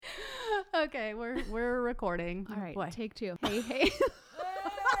Okay, we're recording. All right, Boy. take two. Hey.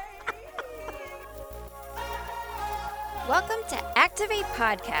 Welcome to Activate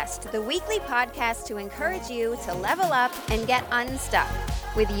Podcast, the weekly podcast to encourage you to level up and get unstuck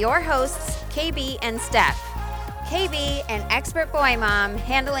with your hosts, KB and Steph. KB, an expert boy mom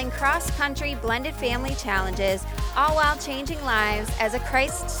handling cross-country blended family challenges, all while changing lives as a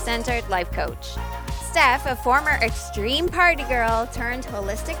Christ-centered life coach. Steph, a former extreme party girl turned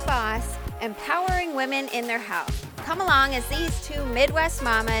holistic boss, empowering women in their health. Come along as these two Midwest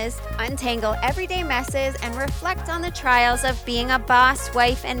mamas untangle everyday messes and reflect on the trials of being a boss,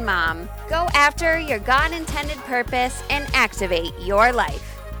 wife, and mom. Go after your God-intended purpose and activate your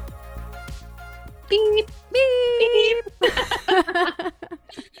life. Beep, beep.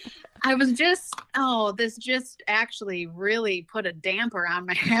 I was this just actually really put a damper on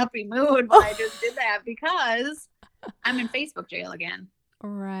my happy mood when I just did that because I'm in Facebook jail again.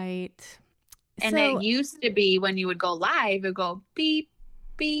 Right. And it used to be when you would go live, it would go beep,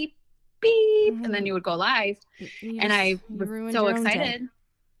 beep, beep, and then you would go live. And I was so excited.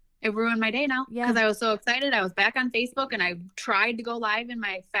 It ruined my day now because I was so excited. I was back on Facebook and I tried to go live in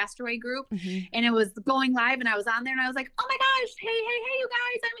my Faster Way group and it was going live and I was on there and I was like, oh my gosh, hey, you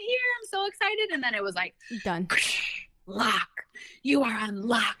guys, I'm here. I'm so excited. And then it was like, done. Lock. You are on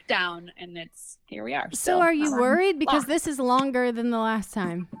lockdown. And here we are. So are you worried? Because this is longer than the last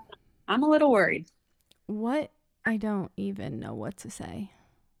time. I'm a little worried. What? I don't even know what to say.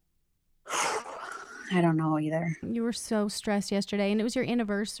 I don't know either. You were so stressed yesterday and it was your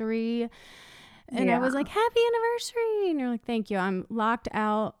anniversary. And I was like, happy anniversary. And you're like, thank you. I'm locked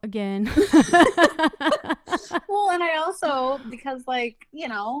out again. Well, and I also, because I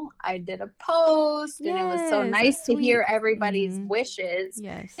did a post and it was so nice to hear everybody's wishes.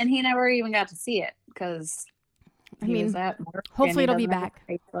 Yes. And he never even got to see it because he was at work. Hopefully it'll be back.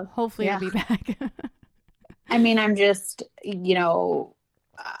 Hopefully it'll be back. I mean, I'm just,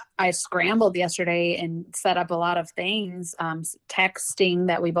 I scrambled yesterday and set up a lot of things, texting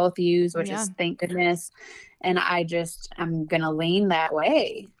that we both use, which is thank goodness. And I'm going to lean that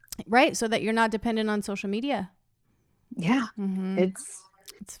way. Right. So that you're not dependent on social media. Yeah. Mm-hmm.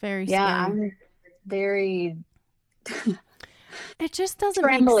 It's very scary. I'm very... It just doesn't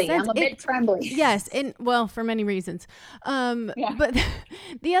trembly. make sense. I'm a bit trembly. Yes. And for many reasons. But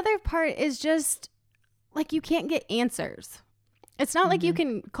the other part is just you can't get answers. It's not like you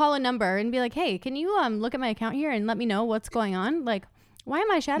can call a number and be like, hey, can you look at my account here and let me know what's going on? Why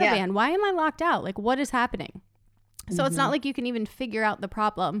am I shadow banned? Why am I locked out? What is happening? So it's not like you can even figure out the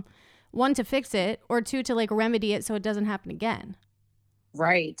problem. One, to fix it, or two, to remedy it so it doesn't happen again.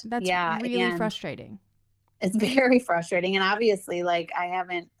 Right. That's really frustrating. It's very frustrating. And obviously, I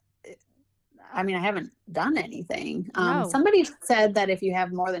haven't done anything. No. Somebody said that if you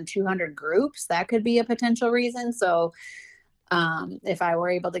have more than 200 groups, that could be a potential reason. So if I were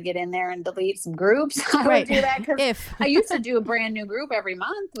able to get in there and delete some groups, I would do that. Because I used to do a brand new group every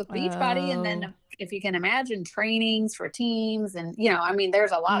month with Beachbody. And then if you can imagine trainings for teams and,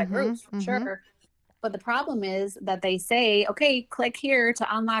 there's a lot of groups for sure. But the problem is that they say, okay, click here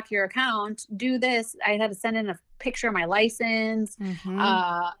to unlock your account, do this. I had to send in a picture of my license.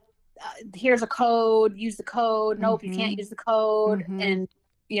 Here's a code, use the code. Nope, you can't use the code. And,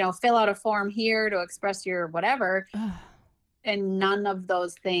 fill out a form here to express your whatever. And none of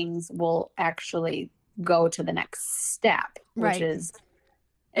those things will actually go to the next step, which is,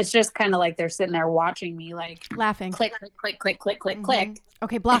 it's just kind of like they're sitting there watching me laughing. Click, click, click, click, click, click.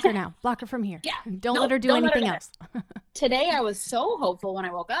 Okay, block her now. Block her from here. Yeah. Don't let her do anything else. Today I was so hopeful when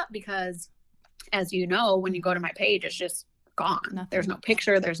I woke up because, as you know, when you go to my page, it's just gone. Nothing. There's no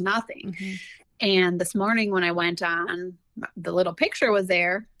picture. There's nothing. And this morning when I went on, the little picture was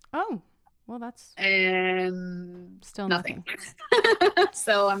there. Oh. Well, that's still nothing.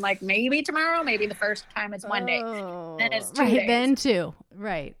 So I'm like, maybe tomorrow, maybe the first time it's Monday. Then it's 2 days. Then 2.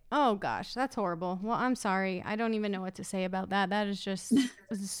 Right. Oh gosh, that's horrible. Well, I'm sorry. I don't even know what to say about that. That is just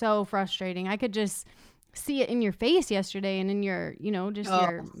so frustrating. I could just see it in your face yesterday and in your,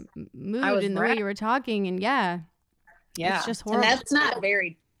 your mood and the way you were talking. And it's just horrible. And that's not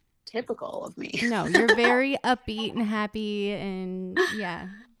very typical of me. No, you're very upbeat and happy and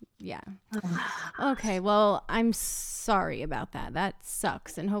yeah. Okay. Well, I'm sorry about that. That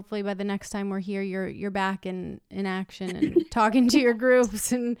sucks. And hopefully by the next time we're here, you're back in action and talking to your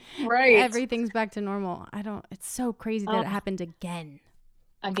groups and everything's back to normal. It's so crazy that it happened again.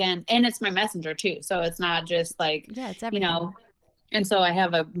 And it's my messenger too. So it's not just it's everything. And so I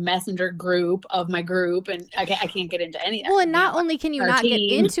have a messenger group of my group, and I can't get into any of that. Well, and not only can you not get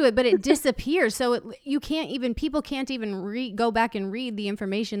into it, but it disappears. So people can't even go back and read the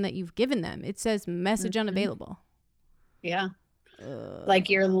information that you've given them. It says message unavailable. Yeah. Like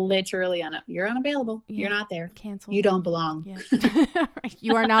you're literally you're unavailable. Yeah. You're not there. Cancel. You don't belong. Yeah.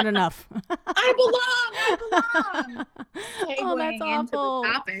 You are not enough. I belong. Oh, that's awful.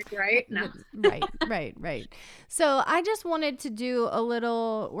 Into the topic, right? No. Right. So I just wanted to do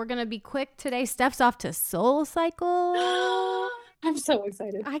we're going to be quick today. Steph's off to SoulCycle. I'm so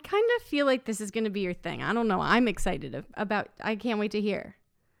excited. I kind of feel like this is going to be your thing. I don't know. I'm excited I can't wait to hear.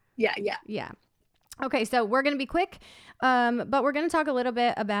 Yeah. Okay, so we're going to be quick, but we're going to talk a little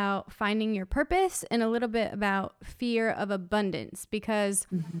bit about finding your purpose and a little bit about fear of abundance, because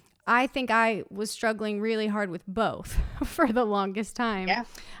I think I was struggling really hard with both for the longest time. Yeah.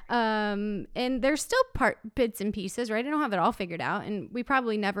 And there's still bits and pieces, right? I don't have it all figured out, and we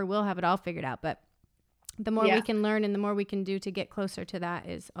probably never will have it all figured out, but the more we can learn and the more we can do to get closer to that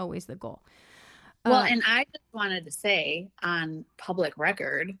is always the goal. Well, and I just wanted to say on public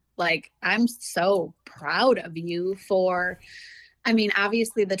record, like, I'm so proud of you for,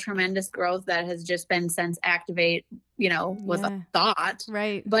 obviously the tremendous growth that has just been since Activate, was a thought.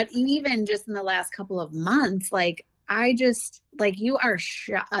 Right. But even just in the last couple of months, like, I just, like, you are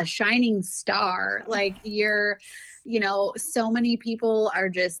a shining star. Like, you're, so many people are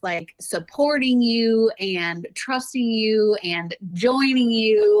just like supporting you and trusting you and joining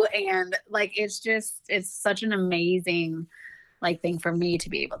you. And like, it's such an amazing like thing for me to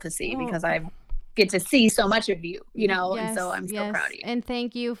be able to see, because I get to see so much of you, Yes, and so I'm so proud of you. And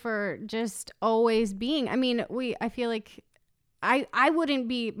thank you for just always being, I feel like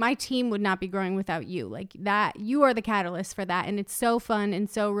my team would not be growing without you. Like that, you are the catalyst for that. And it's so fun and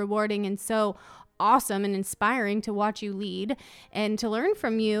so rewarding and so awesome and inspiring to watch you lead and to learn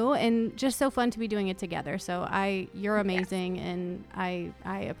from you, and just so fun to be doing it together. So you're amazing. Yes. And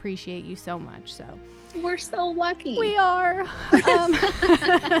I appreciate you so much. So we're so lucky. We are.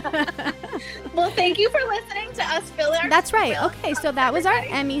 Well, thank you for listening to us fill our. That's right. Okay, so that was our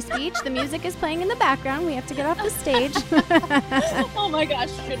Emmy speech. The music is playing in the background. We have to get off the stage. Oh my gosh!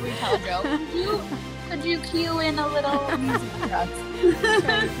 Should we tell a joke? Could you cue in a little music for us?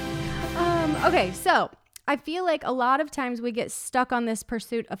 Okay, so I feel like a lot of times we get stuck on this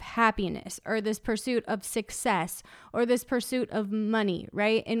pursuit of happiness or this pursuit of success or this pursuit of money,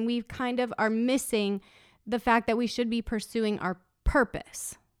 right? And we kind of are missing the fact that we should be pursuing our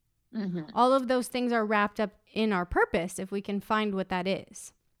purpose. Mm-hmm. All of those things are wrapped up in our purpose if we can find what that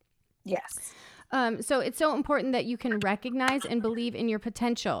is. Yes. So it's so important that you can recognize and believe in your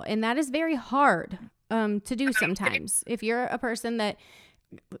potential. And that is very hard to do sometimes. If you're a person that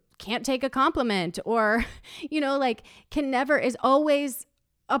can't take a compliment or, is always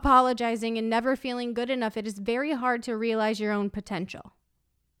apologizing and never feeling good enough, it is very hard to realize your own potential.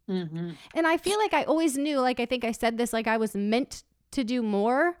 Mm-hmm. And I feel like I always knew, like, I think I said this, like I was meant to do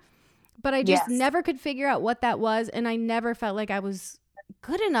more, but I just never could figure out what that was. And I never felt like I was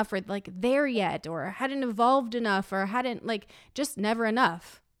good enough or like there yet, or hadn't evolved enough, or hadn't just never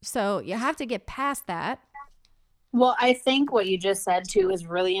enough. So you have to get past that. Well, I think what you just said too is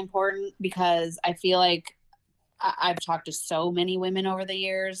really important, because I feel like I've talked to so many women over the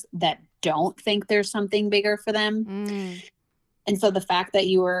years that don't think there's something bigger for them. Mm. And so the fact that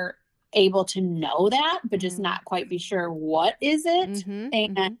you were able to know that, but just not quite be sure what is it, mm-hmm,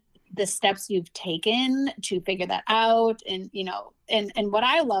 and the steps you've taken to figure that out. And, and what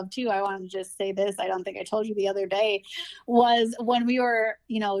I love too, I want to just say this, I don't think I told you the other day, was when we were,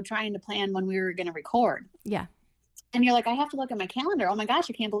 trying to plan when we were going to record. Yeah. And you're like, I have to look at my calendar. Oh my gosh,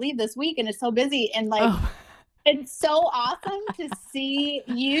 I can't believe this week. And it's so busy. And it's so awesome to see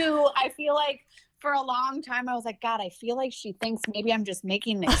you. I feel like for a long time, I was like, God, I feel like she thinks maybe I'm just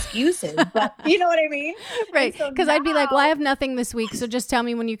making excuses, but you know what I mean? Right. Because I'd be like, well, I have nothing this week, so just tell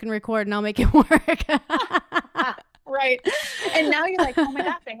me when you can record and I'll make it work. Right. And now you're like, oh my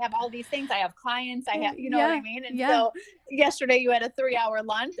gosh, I have all these things. I have clients. I have, what I mean? And so yesterday you had a 3-hour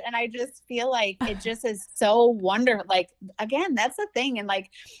lunch, and I just feel like it just is so wonderful. Like, again, that's the thing. And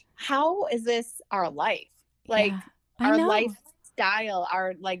like, how is this our life? Like our lifestyle,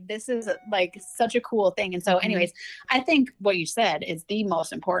 this is like such a cool thing. And so anyways, I think what you said is the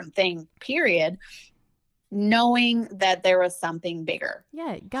most important thing, period. knowing that there was something bigger.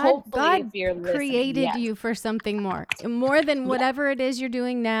 Yeah, God created you for something more than whatever it is you're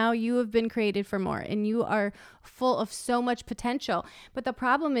doing now. You have been created for more, and you are full of so much potential. But the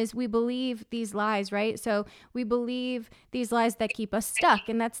problem is we believe these lies, right? So we believe these lies that keep us stuck,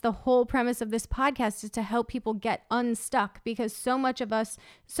 and that's the whole premise of this podcast, is to help people get unstuck, because so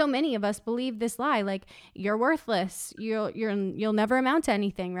many of us believe this lie, like you're worthless, you'll never amount to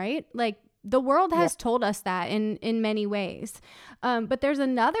anything, right? Like, the world has told us that in many ways. But there's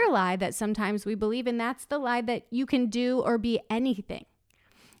another lie that sometimes we believe, and that's the lie that you can do or be anything.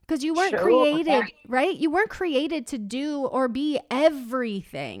 Because you weren't created, right? You weren't created to do or be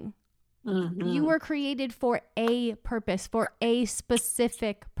everything. Mm-hmm. You were created for a purpose, for a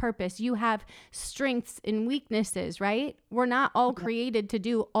specific purpose. You have strengths and weaknesses, right? We're not all created to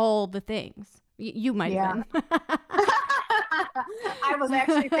do all the things. You might have been. I was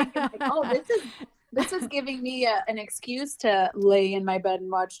actually thinking, like, oh, this is giving me an excuse to lay in my bed and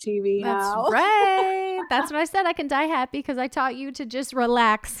watch TV now. That's right. That's what I said. I can die happy because I taught you to just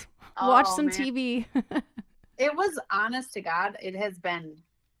relax, watch some TV. It was, honest to God, it has been,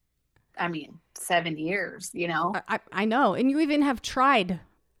 7 years, you know. I know. And you even have tried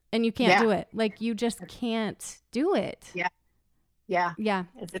and you can't do it. Like, you just can't do it. Yeah.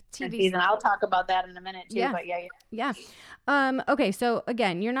 It's a TV season. I'll talk about that in a minute too. But yeah. Okay. So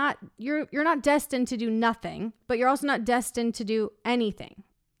again, you're not destined to do nothing, but you're also not destined to do anything.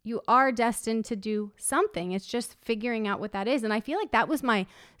 You are destined to do something. It's just figuring out what that is. And I feel like that was my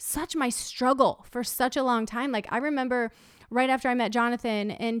struggle for such a long time. Like, I remember right after I met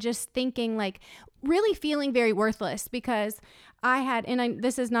Jonathan and just thinking, like, really feeling very worthless, because I had,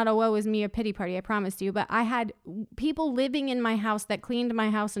 this is not a woe is me, a pity party, I promise you, but I had people living in my house that cleaned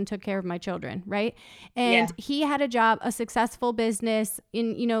my house and took care of my children, right? And he had a job, a successful business,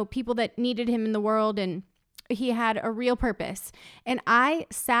 in, people that needed him in the world, and he had a real purpose. And I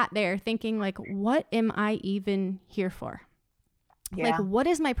sat there thinking, like, what am I even here for? Like, what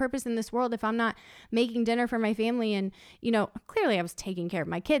is my purpose in this world if I'm not making dinner for my family? And, clearly I was taking care of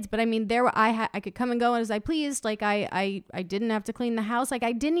my kids, but I could come and go as I pleased. Like, I didn't have to clean the house. Like,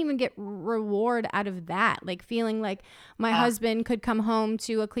 I didn't even get reward out of that. Like, feeling like my husband could come home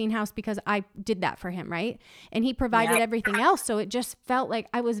to a clean house because I did that for him. Right. And he provided everything else. So it just felt like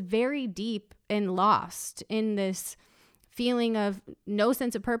I was very deep and lost in this feeling of no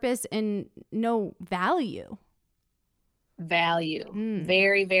sense of purpose and no value.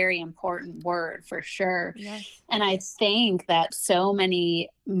 Very, very important word, for sure. Yes. And I think that so many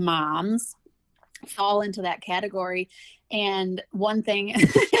moms fall into that category. And one thing,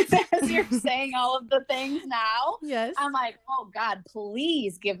 as you're saying all of the things now, I'm like, oh God,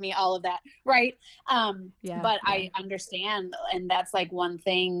 please give me all of that. Right. But I understand. And that's like one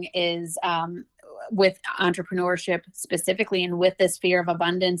thing is, with entrepreneurship specifically, and with this fear of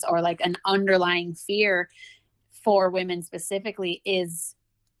abundance, or like an underlying fear for women specifically, is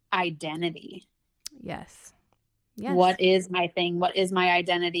identity. Yes. What is my thing? What is my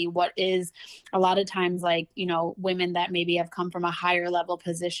identity? What is, a lot of times, like, women that maybe have come from a higher level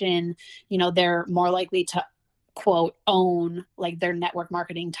position, they're more likely to, quote, own like their network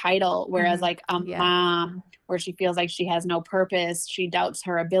marketing title. Whereas like a mom, where she feels like she has no purpose, she doubts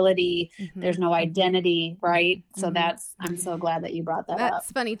her ability, there's no identity, right? So I'm so glad that you brought that up.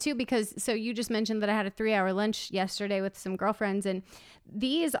 That's funny too, because so you just mentioned that I had a 3-hour lunch yesterday with some girlfriends, and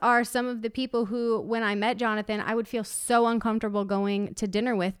these are some of the people who, when I met Jonathan, I would feel so uncomfortable going to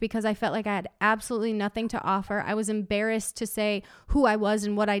dinner with, because I felt like I had absolutely nothing to offer. I was embarrassed to say who I was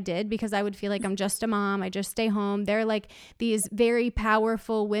and what I did, because I would feel like I'm just a mom, I just stay home. They're like these very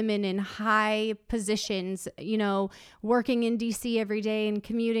powerful women in high positions, working in DC every day and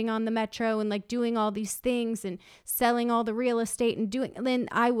commuting on the metro and like doing all these things and selling all the real estate and then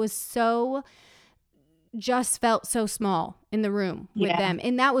I was just felt so small in the room with them.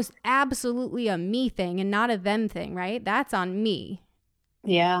 And that was absolutely a me thing and not a them thing, right? That's on me.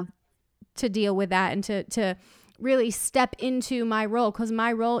 Yeah. To deal with that and to really step into my role, because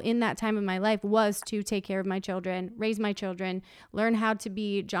my role in that time of my life was to take care of my children, raise my children, learn how to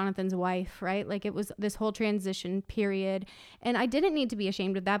be Jonathan's wife, right? Like, it was this whole transition period, and I didn't need to be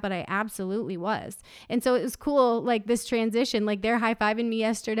ashamed of that, but I absolutely was. And so it was cool, like, this transition, like, they're high-fiving me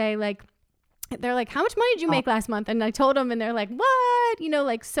yesterday, like, they're like, how much money did you make last month? And I told them, and they're like, what?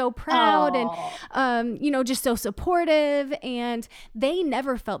 Like, so proud and, just so supportive. And they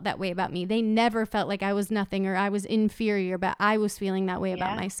never felt that way about me. They never felt like I was nothing or I was inferior, but I was feeling that way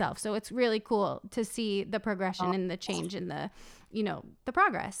about myself. So it's really cool to see the progression and the change in the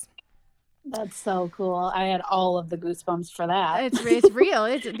progress. That's so cool. I had all of the goosebumps for that. It's real.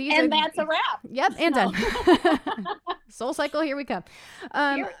 That's a wrap. Yep, and done. Soul cycle, here we come.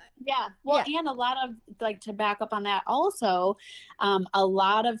 Yeah. Well, and a lot of, like, to back up on that also, a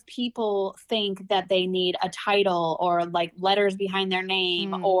lot of people think that they need a title or like letters behind their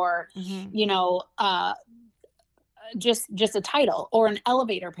name or, you know, just a title or an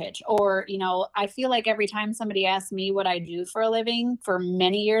elevator pitch, or, you know, I feel like every time somebody asks me what I do for a living, for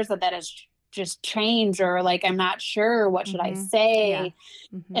many years that has just changed, or like, I'm not sure, what should I say?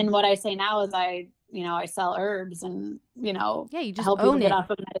 And what I say now is I sell herbs, and, you know, you just help people get off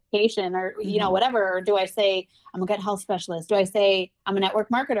of medication, or, you know, whatever. Or do I say I'm a gut health specialist? Do I say I'm a network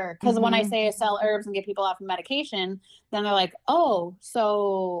marketer? Because when I say I sell herbs and get people off of medication, then they're like, oh,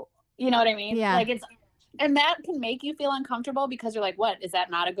 so, you know what I mean? Yeah. Like, and that can make you feel uncomfortable, because you're like, what, is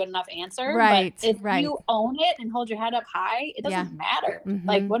that not a good enough answer? Right. But if you own it and hold your head up high, it doesn't matter.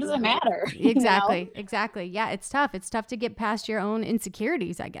 Like, what does it matter? Exactly. You know? Exactly. Yeah. It's tough. It's tough to get past your own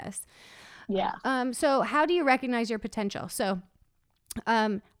insecurities, I guess. Yeah. So how do you recognize your potential? So,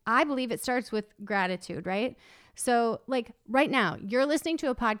 I believe it starts with gratitude, right? So, like, right now, you're listening to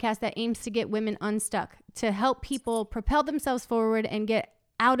a podcast that aims to get women unstuck, to help people propel themselves forward and get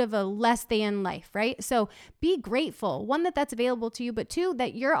out of a less than life, right? So be grateful. One, that's available to you, but two,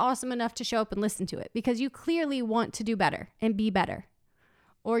 that you're awesome enough to show up and listen to it, because you clearly want to do better and be better,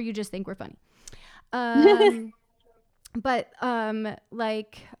 or you just think we're funny.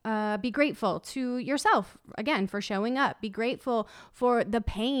 Be grateful to yourself, again, for showing up. Be grateful for the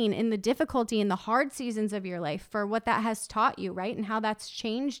pain and the difficulty and the hard seasons of your life, for what that has taught you, right? And how that's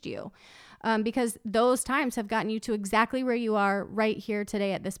changed you. Because those times have gotten you to exactly where you are right here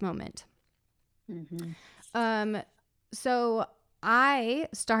today at this moment. So I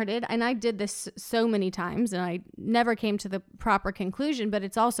started, and I did this so many times, and I never came to the proper conclusion, but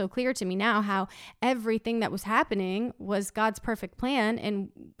it's also clear to me now how everything that was happening was God's perfect plan, and,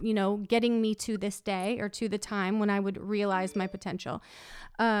 you know, getting me to this day, or to the time when I would realize my potential.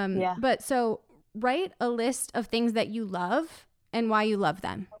 But so write a list of things that you love and why you love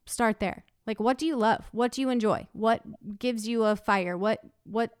them. Start there. Like, what do you love? What do you enjoy? What gives you a fire? What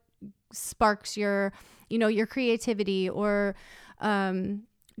sparks your, you know, your creativity, or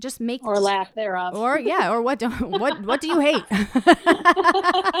just make, or lack thereof, or what do you hate?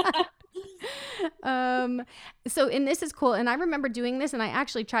 And this is cool. And I remember doing this, and I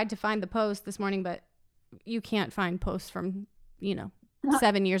actually tried to find the post this morning, but you can't find posts from, you know,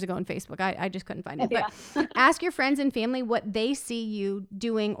 7 years ago on Facebook. I just couldn't find it. But ask your friends and family what they see you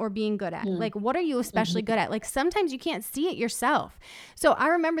doing or being good at. Like, what are you especially good at? Like, sometimes you can't see it yourself. So I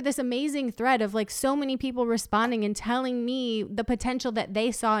remember this amazing thread of, like, so many people responding and telling me the potential that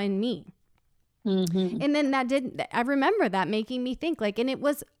they saw in me. And then I remember that making me think, like, and it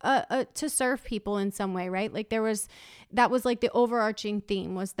was to serve people in some way, right? Like, that was like the overarching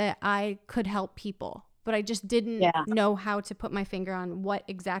theme, was that I could help people. But I just didn't know how to put my finger on what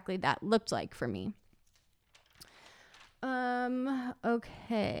exactly that looked like for me.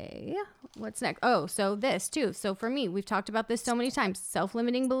 Okay. What's next? Oh, so this too. So for me, we've talked about this so many times,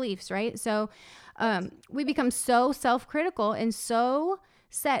 self-limiting beliefs, right? So we become so self-critical and so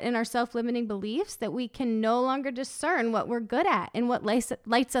set in our self-limiting beliefs that we can no longer discern what we're good at and what lights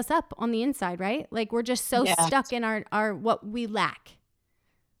us up on the inside, right? Like, we're just so stuck in our what we lack.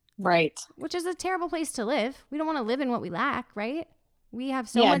 Right. Which is a terrible place to live. We don't want to live in what we lack, right? We have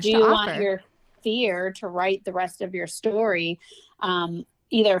so much to offer. Do you want your fear to write the rest of your story?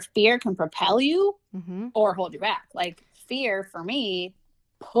 Either fear can propel you or hold you back. Like, fear for me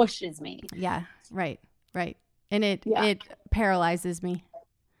pushes me. Yeah, right. And it paralyzes me.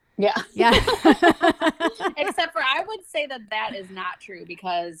 Yeah. Except for, I would say that is not true,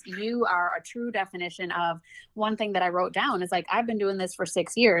 because you are a true definition of one thing that I wrote down is, like, I've been doing this for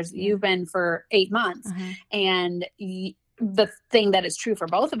 6 years. You've been for 8 months. And the thing that is true for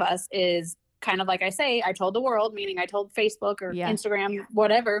both of us is kind of like I say, I told the world, meaning I told Facebook or Instagram,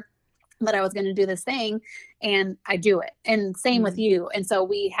 whatever, that I was going to do this thing, and I do it. And same with you. And so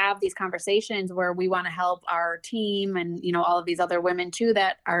we have these conversations where we want to help our team and, you know, all of these other women too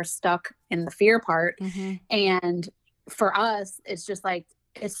that are stuck in the fear part. And for us, it's just like,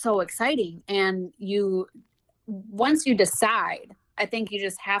 it's so exciting. And once you decide, I think you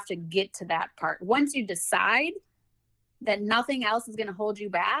just have to get to that part. Once you decide that nothing else is going to hold you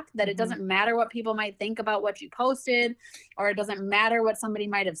back, that it doesn't matter what people might think about what you posted, or it doesn't matter what somebody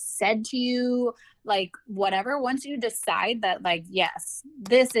might have said to you, like, whatever. Once you decide that, like, yes,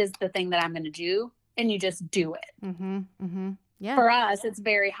 this is the thing that I'm going to do, and you just do it. Yeah. For us, it's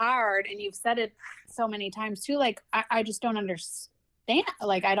very hard. And you've said it so many times too. Like, I just don't understand.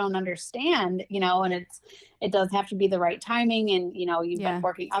 like, I don't understand, you know, and it does have to be the right timing. And, you know, you've been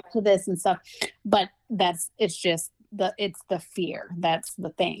working up to this and stuff, but it's just it's the fear. That's the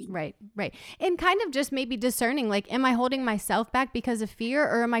thing. Right. And kind of just maybe discerning, like, am I holding myself back because of fear,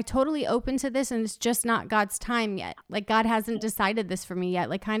 or am I totally open to this and it's just not God's time yet? Like, God hasn't decided this for me yet.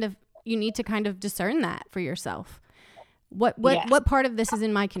 Like, kind of, you need to kind of discern that for yourself. What part of this is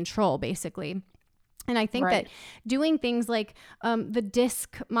in my control, basically. And I think that doing things like the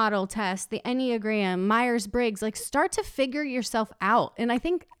DISC model test, the Enneagram, Myers-Briggs, like, start to figure yourself out. And I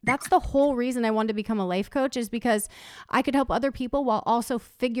think that's the whole reason I wanted to become a life coach, is because I could help other people while also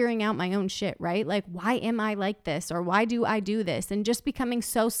figuring out my own shit, right? Like, why am I like this? Or why do I do this? And just becoming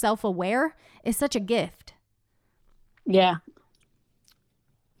so self-aware is such a gift. Yeah.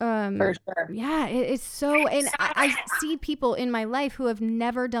 For sure. Yeah, it's so, and I see people in my life who have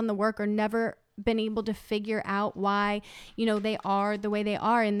never done the work or never been able to figure out why, you know, they are the way they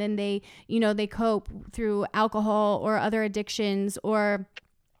are. And then they, you know, they cope through alcohol or other addictions, or,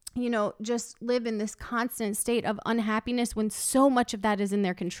 you know, just live in this constant state of unhappiness when so much of that is in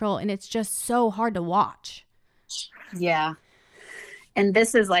their control. And it's just so hard to watch. Yeah. And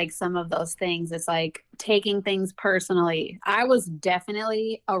this is like some of those things. It's like taking things personally. I was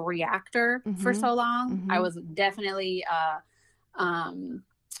definitely a reactor for so long. I was definitely,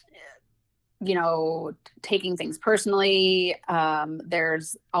 you know, taking things personally.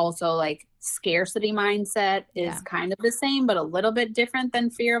 There's also like scarcity mindset is kind of the same, but a little bit different than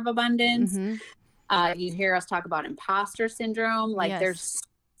fear of abundance. You of us talk about imposter syndrome. Like, there's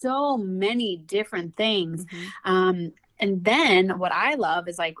so many different things. And then what I love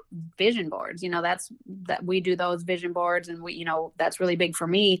is like vision boards, you know, that we do those vision boards, and we, you know, that's really big for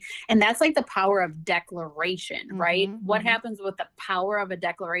me. And that's like the power of declaration, right? What happens with the power of a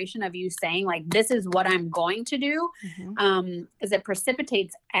declaration of you saying, like, this is what I'm going to do, is it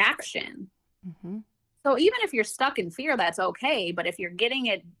precipitates action. So even if you're stuck in fear, that's okay. But if you're getting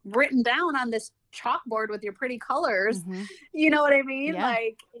it written down on this chalkboard with your pretty colors, you know what I mean?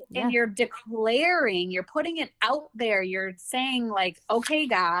 Like, and you're declaring, you're putting it out there. You're saying, like, okay,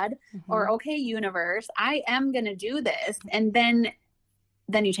 God, or okay, universe, I am going to do this. And then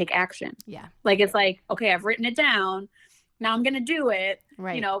you take action. Yeah. Like, it's like, okay, I've written it down. Now I'm going to do it.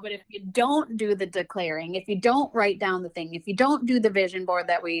 Right. You know, but if you don't do the declaring, if you don't write down the thing, if you don't do the vision board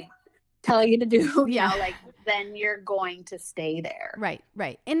that we tell you to do, you know, like, then you're going to stay there.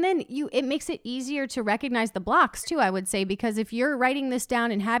 Right. And then it makes it easier to recognize the blocks too, I would say, because if you're writing this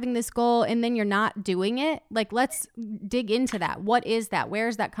down and having this goal and then you're not doing it, like, let's dig into that. What is that? Where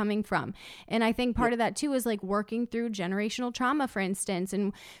is that coming from? And I think part of that too is like working through generational trauma, for instance.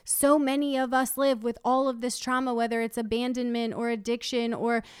 And so many of us live with all of this trauma, whether it's abandonment or addiction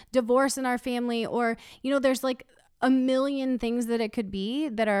or divorce in our family, or, you know, there's like a million things that it could be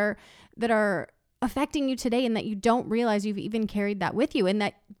that are affecting you today, and that you don't realize you've even carried that with you, and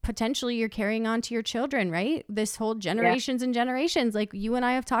that potentially you're carrying on to your children, right? This whole generations and generations, like you and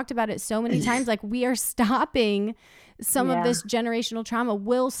I have talked about it so many times, like, we are stopping some of this generational trauma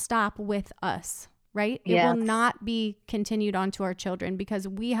will stop with us, right? It will not be continued on to our children because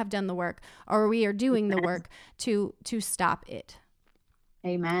we have done the work, or we are doing the work to stop it.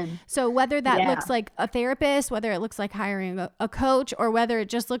 Amen. So whether that looks like a therapist, whether it looks like hiring a coach, or whether it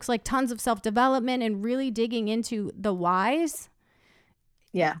just looks like tons of self-development and really digging into the whys,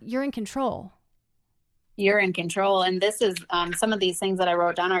 you're in control. You're in control. And this is some of these things that I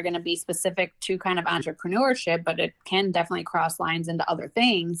wrote down are going to be specific to kind of entrepreneurship, but it can definitely cross lines into other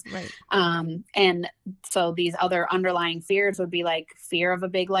things. Right. And so these other underlying fears would be like fear of a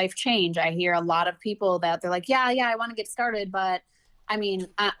big life change. I hear a lot of people that they're like, I want to get started, but I mean,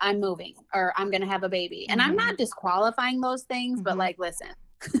 I'm moving, or I'm going to have a baby. And I'm not disqualifying those things, but like, listen,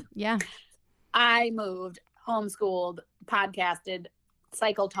 I moved, homeschooled, podcasted,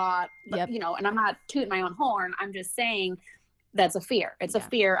 cycle taught, you know, and I'm not tooting my own horn. I'm just saying that's a fear. It's a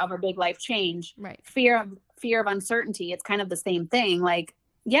fear of a big life change, right? Fear of uncertainty. It's kind of the same thing. Like,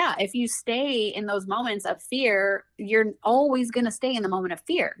 if you stay in those moments of fear, you're always going to stay in the moment of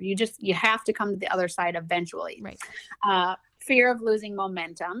fear. You have to come to the other side eventually. Right. Fear of losing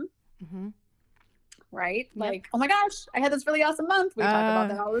momentum. Right? Like, oh my gosh, I had this really awesome month. We talk about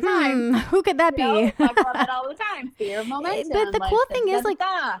that all the time. Who could that be? We talk about that all the time. Fear of momentum. But the cool thing is, like,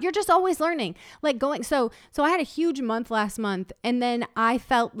 you're just always learning. Like, going, so I had a huge month last month, and then I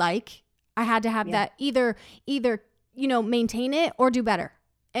felt like I had to have that either, you know, maintain it or do better.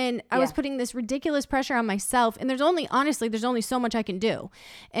 And I was putting this ridiculous pressure on myself. And there's only so much I can do.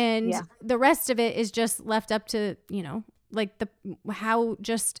 And the rest of it is just left up to, you know, how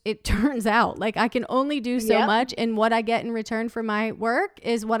just it turns out. Like I can only do so much, and what I get in return for my work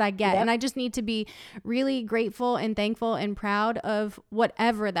is what I get. And I just need to be really grateful and thankful and proud of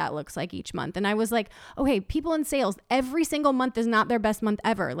whatever that looks like each month. And I was like, okay, people in sales, every single month is not their best month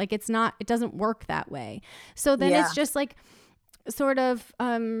ever. Like it doesn't work that way. So then it's just like sort of,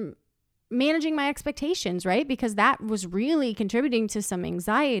 managing my expectations, right? Because that was really contributing to some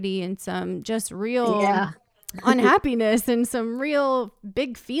anxiety and some just real unhappiness and some real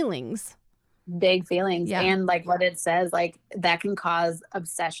big feelings. And like what it says, like that can cause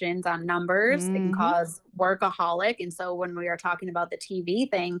obsessions on numbers. It can cause workaholic. And so when we are talking about the TV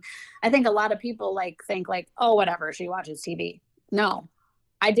thing, I think a lot of people think oh, whatever, she watches TV. No,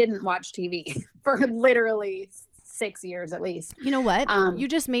 I didn't watch TV for literally 6 years at least. You know what? You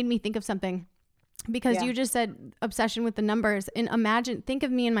just made me think of something, because you just said obsession with the numbers, and think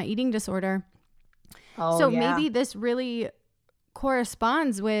of me and my eating disorder. Maybe this really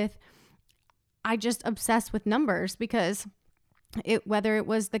corresponds with, I just obsess with numbers, because whether it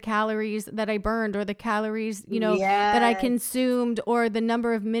was the calories that I burned or the calories, that I consumed, or the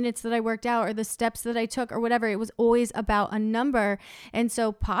number of minutes that I worked out, or the steps that I took, or whatever, it was always about a number. And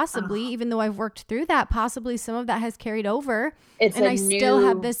so possibly, even though I've worked through that, possibly some of that has carried over. Still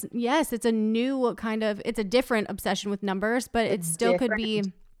have this, it's a new it's a different obsession with numbers, but it still could be,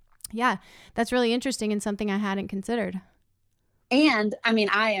 that's really interesting and something I hadn't considered. And I mean,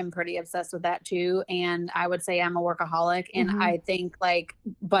 I am pretty obsessed with that too. And I would say I'm a workaholic. And I think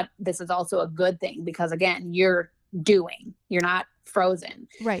but this is also a good thing, because again, you're not frozen.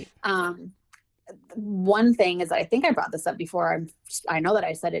 Right. One thing is, I think I brought this up before. I know that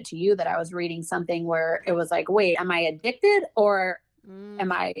I said it to you, that I was reading something where it was like, wait, am I addicted, or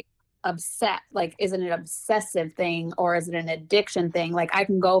am I upset? Like, is it an obsessive thing, or is it an addiction thing? Like I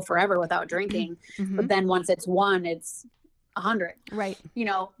can go forever without drinking, but then once it's one, it's 100, right?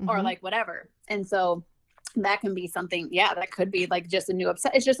 Or like whatever. And so that can be something, that could be like just a new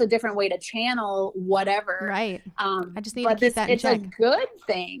it's just a different way to channel whatever, right? I just need to keep that in check. It's a good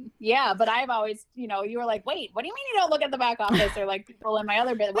thing. But I've always, you were like, wait, what do you mean you don't look at the back office? Or like people in my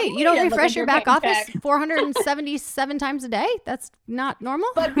other business, wait, you don't refresh your back office 477 times a day? That's not normal.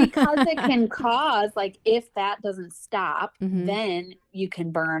 But because it can cause, like, if that doesn't stop, then you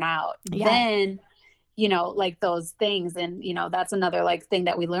can burn out. Then like those things. And, that's another thing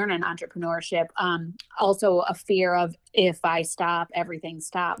that we learn in entrepreneurship. Also a fear of, if I stop, everything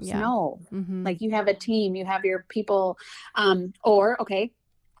stops. No, like you have a team, you have your people,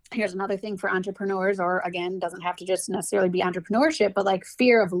 here's another thing for entrepreneurs, or again, doesn't have to just necessarily be entrepreneurship, but like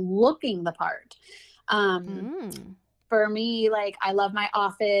fear of looking the part. For me, I love my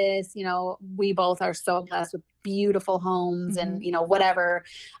office, we both are so blessed with beautiful homes and, whatever.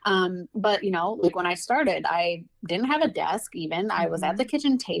 But, like when I started, I didn't have a desk even. I was at the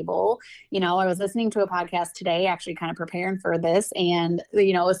kitchen table, I was listening to a podcast today, actually kind of preparing for this. And,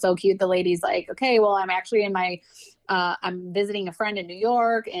 it was so cute. The lady's like, okay, well, I'm actually in my, I'm visiting a friend in New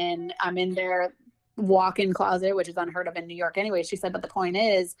York, and I'm in their walk-in closet, which is unheard of in New York anyway. She said, but the point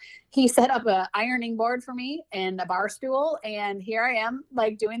is, he set up a ironing board for me and a bar stool, and here I am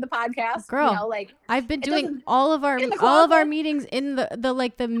doing the podcast. Girl, I've been doing all of our meetings in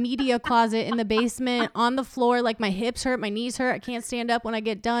the media closet in the basement on the floor. Like my hips hurt, my knees hurt, I can't stand up when I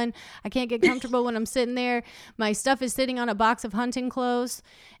get done, I can't get comfortable when I'm sitting there. My stuff is sitting on a box of hunting clothes,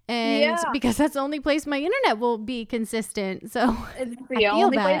 and because that's the only place my internet will be consistent. So it's the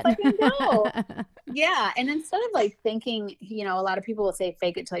only place I can go. And instead of thinking, a lot of people will say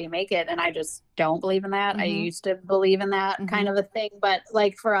fake it till you make it, and I just don't believe in that. I used to believe in that kind of a thing, but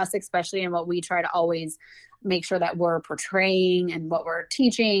for us, especially in what we try to always make sure that we're portraying and what we're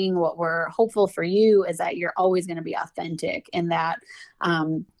teaching, what we're hopeful for you, is that you're always going to be authentic, and that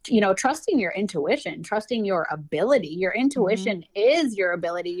trusting your intuition, trusting your ability. Your intuition is your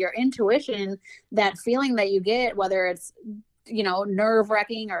ability. Your intuition, that feeling that you get, whether it's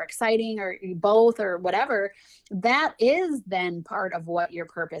nerve-wracking or exciting or both or whatever, that is then part of what your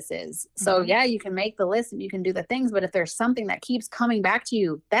purpose is. So you can make the list and you can do the things, but if there's something that keeps coming back to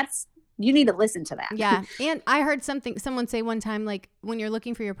you, you need to listen to that. Yeah. And I heard someone say one time, when you're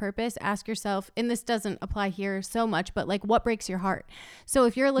looking for your purpose, ask yourself, and this doesn't apply here so much, but what breaks your heart? So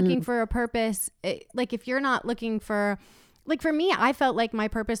if you're looking for a purpose, if you're not looking for, for me, I felt like my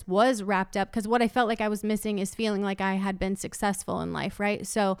purpose was wrapped up, because what I felt like I was missing is feeling like I had been successful in life. Right.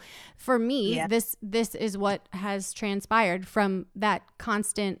 So for me, this is what has transpired from that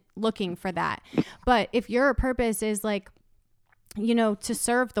constant looking for that. But if your purpose is to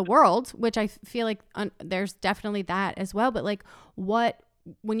serve the world, which I feel like there's definitely that as well. But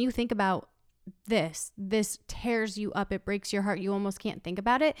when you think about this tears you up. It breaks your heart. You almost can't think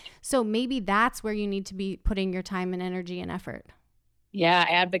about it. So maybe that's where you need to be putting your time and energy and effort. Yeah,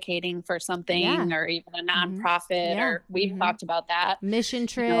 advocating for something or even a nonprofit or we've talked about that. Mission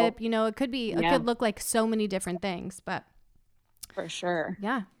trip, it could be, it could look like so many different things, but. For sure.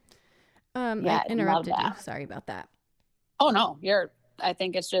 Yeah. I interrupted you. Sorry about that. Oh no, I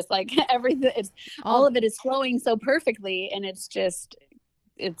think it's just like everything, all of it is flowing so perfectly, and it's just,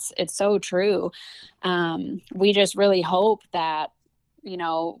 it's so true. We just really hope that,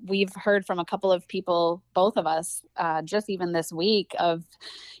 we've heard from a couple of people, both of us, just even this week of,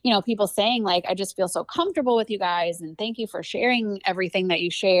 people saying like, I just feel so comfortable with you guys and thank you for sharing everything that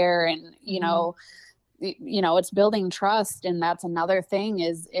you share. And, it's building trust. And that's another thing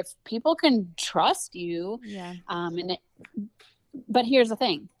is if people can trust you, but here's the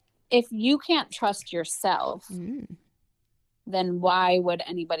thing, if you can't trust yourself, then why would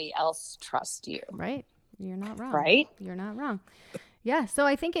anybody else trust you? Right. You're not wrong. Right. You're not wrong. Yeah. So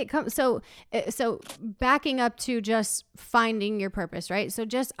I think it comes, so backing up to just finding your purpose, right? So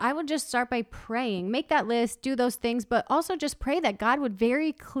I would just start by praying, make that list, do those things, but also just pray that God would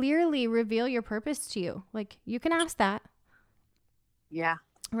very clearly reveal your purpose to you. Like you can ask that. Yeah.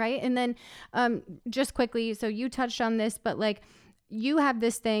 Right. And then just quickly, so you touched on this, but like you have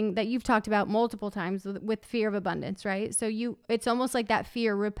this thing that you've talked about multiple times with fear of abundance, right? So it's almost like that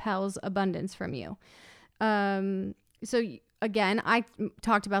fear repels abundance from you. Again, I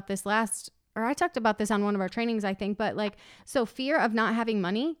talked about this on one of our trainings, I think, but like, so fear of not having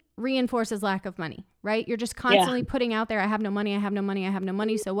money reinforces lack of money, right? You're just constantly putting out there, I have no money, I have no money, I have no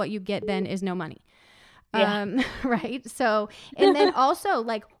money. So what you get then is no money. Right. So, and then also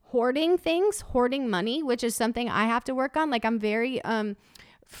like hoarding money, which is something I have to work on. Like I'm very,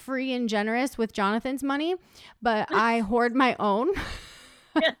 free and generous with Jonathan's money, but I hoard my own.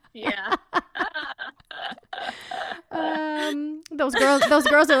 Yeah. Those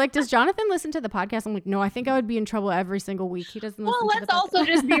girls are like, does Jonathan listen to the podcast? I'm like, no, I think I would be in trouble every single week. He doesn't listen to the podcast. Well, let's also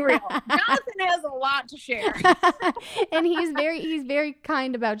just be real. Jonathan has a lot to share. And he's very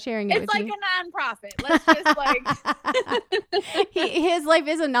kind about sharing it. It's like a nonprofit. Let's just like his life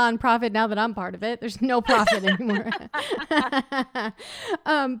is a nonprofit now that I'm part of it. There's no profit anymore.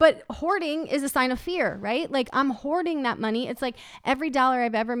 But hoarding is a sign of fear, right? Like I'm hoarding that money. It's like every dollar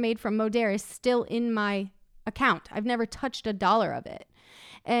I've ever made from Modere is still in my account. I've never touched a dollar of it.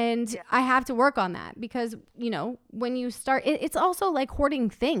 And I have to work on that because, when you start, it's also like hoarding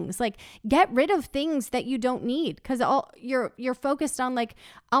things, like get rid of things that you don't need because you're focused on like,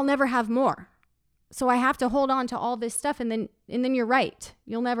 I'll never have more. So I have to hold on to all this stuff. And then you're right.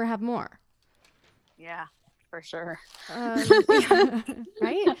 You'll never have more. Yeah. For sure.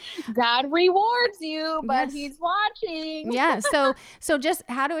 Right? God rewards you, but He's watching. Yeah. So just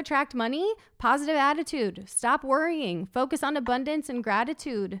how to attract money, positive attitude, stop worrying, focus on abundance and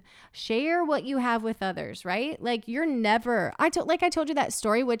gratitude, share what you have with others, right? Like I told you that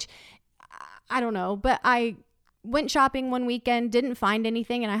story, which I don't know, but I went shopping one weekend, didn't find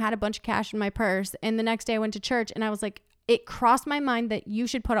anything. And I had a bunch of cash in my purse. And the next day I went to church and I was like, it crossed my mind that you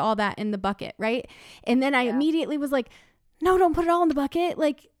should put all that in the bucket, right? And then I immediately was like, no, don't put it all in the bucket.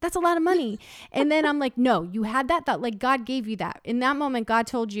 Like, that's a lot of money. And then I'm like, no, you had that thought. Like, God gave you that. In that moment, God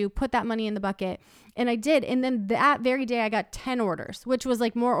told you, put that money in the bucket. And I did. And then that very day, I got 10 orders, which was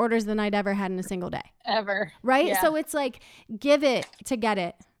like more orders than I'd ever had in a single day. Ever. Right? Yeah. So it's like, give it to get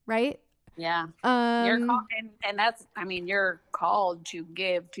it, right? Yeah. You're called, and that's, you're called to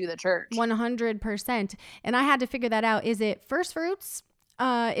give to the church. 100%. And I had to figure that out. Is it first fruits?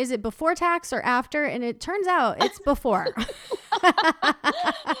 Is it before tax or after? And it turns out it's before.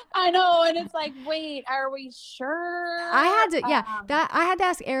 I know. And it's like, wait, are we sure? I had to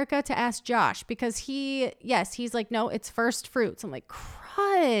ask Erica to ask Josh because he's like, no, it's first fruits. I'm like,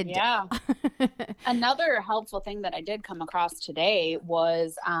 crud. Yeah. Another helpful thing that I did come across today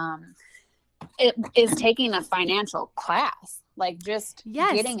was, it is taking a financial class, like just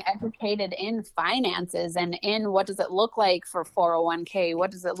getting educated in finances and in what does it look like for 401k?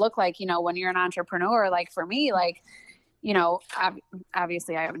 What does it look like, when you're an entrepreneur? Like for me, like,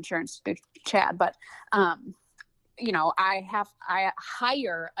 obviously I have insurance through Chad, but, I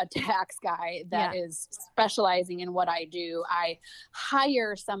hire a tax guy that is specializing in what I do. I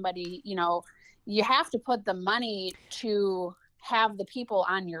hire somebody, you have to put the money to have the people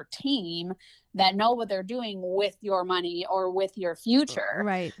on your team that know what they're doing with your money or with your future.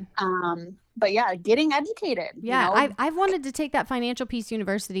 Right. But yeah, getting educated. Yeah. You know? I've wanted to take that Financial Peace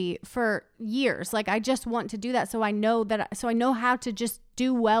University for years. Like I just want to do that. So I know how to just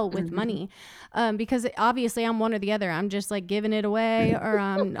do well with money. Because obviously I'm one or the other. I'm just like giving it away or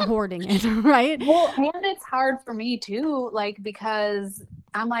I'm hoarding it. Right. Well, and it's hard for me too, like, because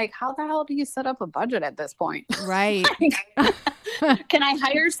I'm like, how the hell do you set up a budget at this point? Right. Can I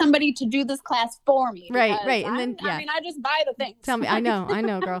hire somebody to do this class for me? Right. And then, I mean, I just buy the things. Tell me. I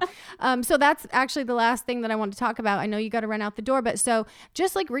know, girl. So that's actually the last thing that I want to talk about. I know you got to run out the door, but so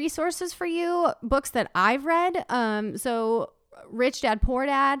just like resources for you, books that I've read. So Rich Dad, Poor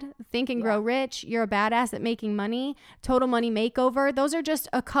Dad, Think and Grow Rich, You're a Badass at Making Money, Total Money Makeover. Those are just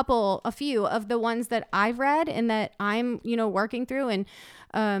a few of the ones that I've read and that I'm, working through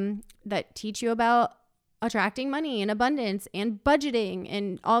and that teach you about attracting money and abundance and budgeting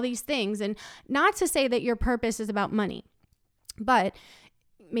and all these things. And not to say that your purpose is about money, but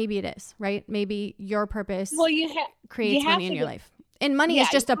maybe it is, right? Maybe your purpose creates money in your life. And money is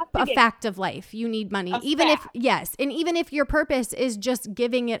just a fact of life. You need money. Even if your purpose is just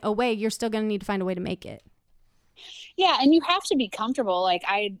giving it away, you're still going to need to find a way to make it. Yeah. And you have to be comfortable. Like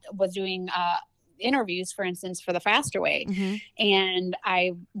I was doing interviews, for instance, for the Faster Way. And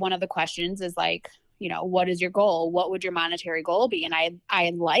one of the questions is like, what is your goal? What would your monetary goal be? And I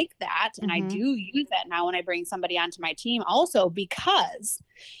like that. And I do use that now when I bring somebody onto my team also, because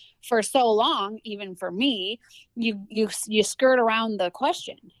for so long, even for me, you skirt around the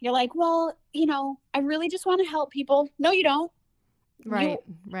question. You're like, well, I really just want to help people. No, you don't. Right.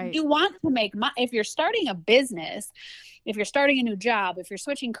 You want to make money. If you're starting a business, if you're starting a new job, if you're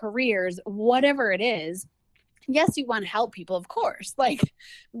switching careers, whatever it is, yes, you want to help people, of course. Like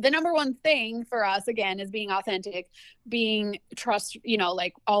the number one thing for us, again, is being authentic, being trust,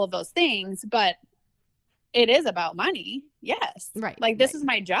 like all of those things. But it is about money. Yes. Right. Like this is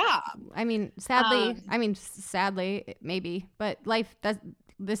my job. I mean, sadly, maybe, but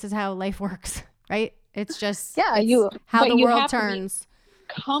this is how life works, right? It's just how the world turns.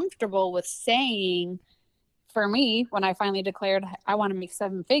 Comfortable with saying, for me, when I finally declared I want to make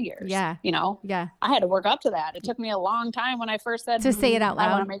 7 figures, I had to work up to that. It took me a long time when I first said to say it out loud.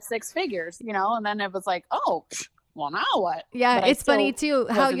 I want to make 6 figures, and then it was like, oh, well, now what? Yeah, it's funny too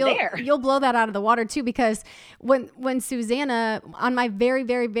how you'll blow that out of the water too, because when Susanna, on my very,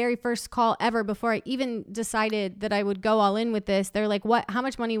 very, very first call ever, before I even decided that I would go all in with this, they're like, how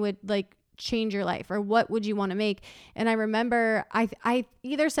much money would like change your life, or what would you want to make? And I remember I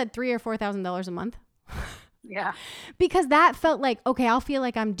either said $3,000 or $4,000 a month. Yeah. Because that felt like, okay, I'll feel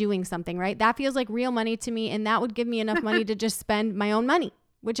like I'm doing something, right? That feels like real money to me. And that would give me enough money to just spend my own money,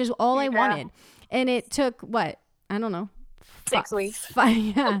 which is all I wanted. And it took I don't know, 6 weeks.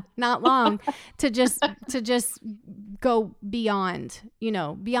 Not long to just go beyond,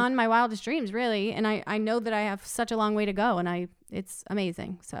 beyond my wildest dreams, really. And I know that I have such a long way to go, and it's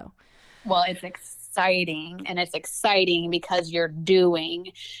amazing. So, well, it's exciting, and it's exciting because you're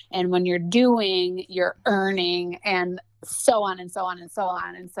doing, and when you're doing, you're earning, and so on and so on and so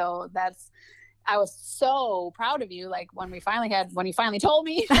on. And so I was so proud of you. Like when you finally told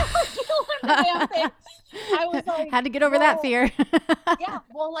me, I was like, had to get over that fear. Yeah.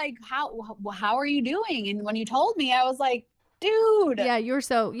 Well, like how are you doing? And when you told me, I was like, dude, yeah,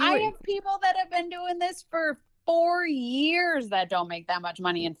 I have people that have been doing this for 4 years that don't make that much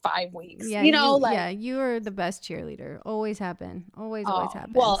money in 5 weeks. Yeah, you are the best cheerleader. Always have been. Always have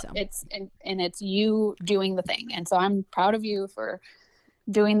been. Well, it's you doing the thing, and so I'm proud of you for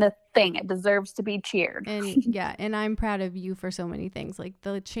doing the thing. It deserves to be cheered. And I'm proud of you for so many things, like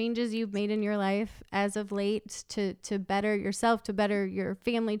the changes you've made in your life as of late to better yourself, to better your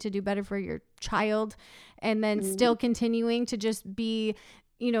family, to do better for your child, and then still continuing to just be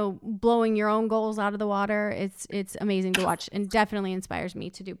blowing your own goals out of the water. It's amazing to watch, and definitely inspires me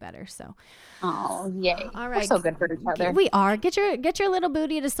to do better. So, oh yay! All right, we're so good for each other. We are. Get your little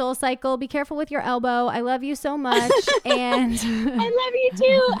booty to Soul Cycle. Be careful with your elbow. I love you so much, and I love you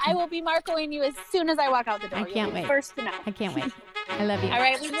too. I will be Marcoing you as soon as I walk out the door. I can't wait. First to know. I can't wait. I love you. All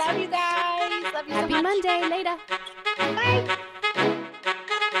right, we love you guys. Love you Happy so much. Monday. Later. Bye.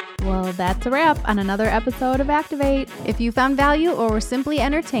 Well, that's a wrap on another episode of Activate. If you found value or were simply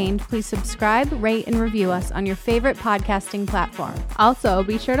entertained, please subscribe, rate, and review us on your favorite podcasting platform. Also,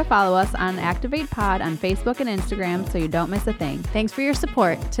 be sure to follow us on Activate Pod on Facebook and Instagram so you don't miss a thing. Thanks for your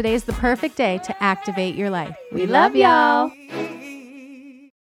support. Today is the perfect day to activate your life. We love y'all.